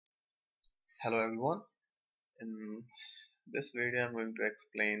Hello everyone. In this video I'm going to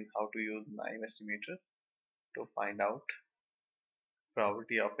explain how to use knife estimator to find out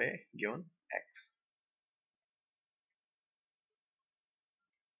probability of a given X.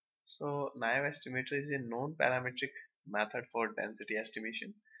 So knife estimator is a non-parametric method for density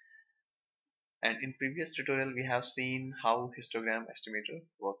estimation, and in previous tutorial we have seen how histogram estimator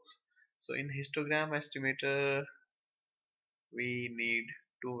works. So in histogram estimator we need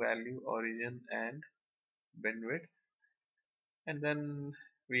two value, origin and bandwidth, and then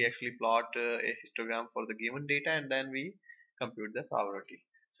we actually plot a histogram for the given data and then we compute the probability.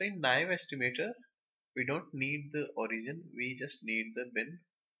 So in naive estimator we don't need the origin, we just need the bin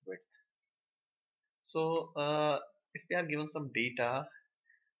width. So if we are given some data,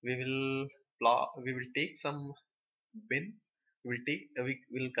 we will take some bin, we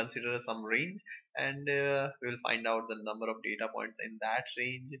will consider some range, and we will find out the number of data points in that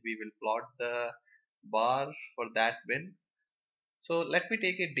range. We will plot the bar for that bin. So let me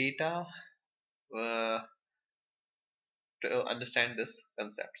take a data uh, to understand this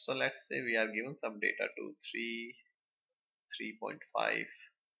concept. So let's say we are given some data to 3, 3.5,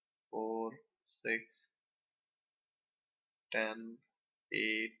 4, 6, 10,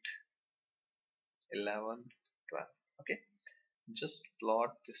 8, 11, 12. Okay, just plot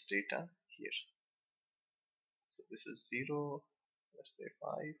this data here. So this is 0, let's say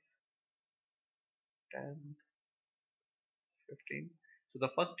 5, 10, 15. So the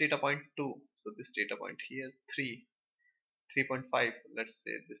first data point 2, so this data point here 3, 3.5, let's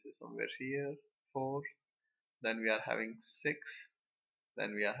say this is somewhere here, 4, then we are having 6,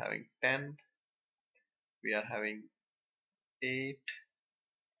 then we are having 10, we are having 8,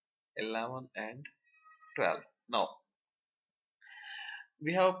 11 and 12. Now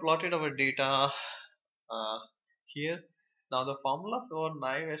we have plotted our data uh, here. Now the formula for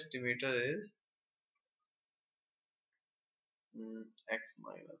naive estimator is x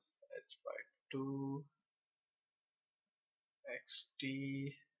minus h by 2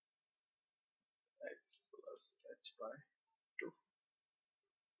 xt x plus h by 2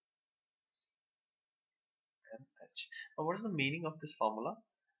 and h. Now what is the meaning of this formula?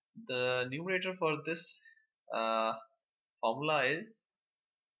 The numerator for this uh, formula is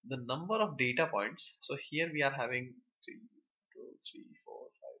the number of data points. So here we are having 3, 2, 3, 4,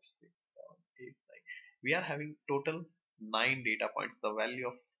 5, 6, 7, 8, 9. We are having total 9 data points. The value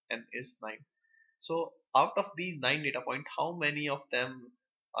of n is 9. So out of these 9 data points, how many of them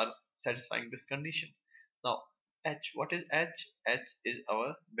are satisfying this condition? Now h, what is h? H is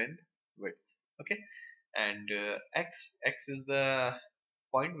our bin width. Okay, and x is the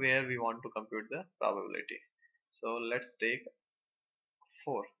point where we want to compute the probability. So let's take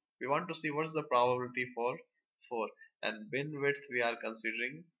 4. We want to see what's the probability for 4, and bin width we are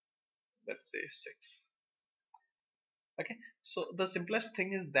considering, let's say 6. Okay, so the simplest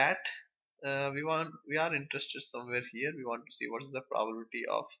thing is that we are interested somewhere here. We want to see what is the probability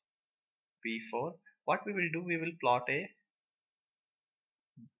of p4. What we will do, we will plot a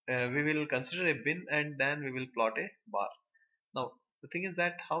we will consider a bin and then we will plot a bar. Now the thing is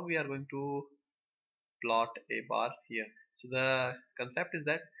that how we are going to plot a bar here. So the concept is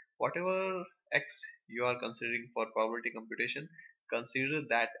that whatever x you are considering for probability computation, consider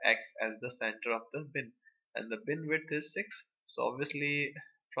that x as the center of the bin, and the bin width is 6. So obviously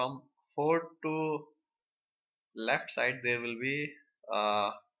from 4 to left side there will be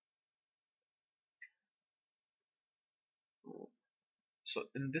uh, so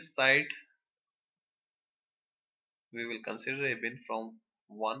in this side we will consider a bin from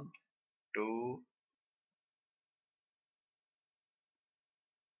 1 to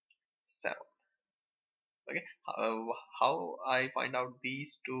 7. Okay, how I find out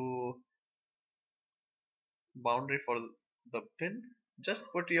these two boundary for the bin? Just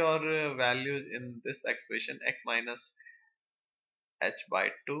put your values in this expression, x minus h by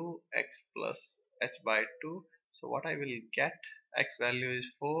 2, x plus h by 2. So what I will get, x value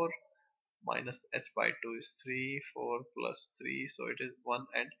is 4, minus h by 2 is 3, 4 plus 3, so it is 1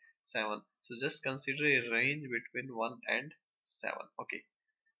 and 7. So just consider a range between 1 and 7. Okay,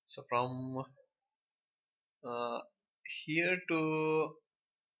 so from uh, here to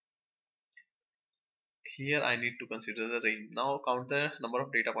here I need to consider the range. Now count the number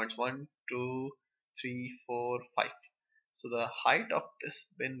of data points, 1, 2, 3, 4, 5. So the height of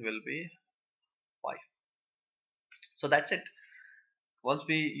this bin will be 5. So that's it. Once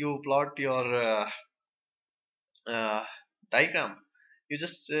you plot your uh, diagram, you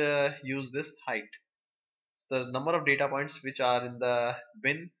just use this height. So the number of data points which are in the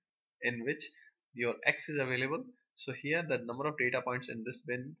bin in which your x is available. So here the number of data points in this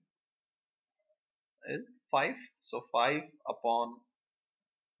bin is 5. So 5 upon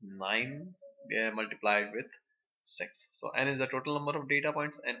 9 multiplied with 6. So n is the total number of data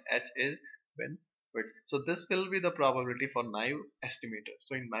points and h is when width. So this will be the probability for naive estimator.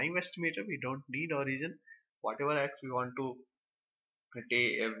 So in naive estimator we don't need origin. Whatever x we want to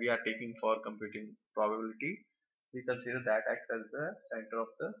we are taking for computing probability, we consider that x as the center of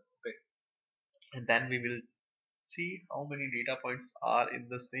the bin, and then we will see how many data points are in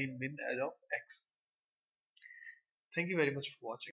the same bin as of x. Thank you very much for watching.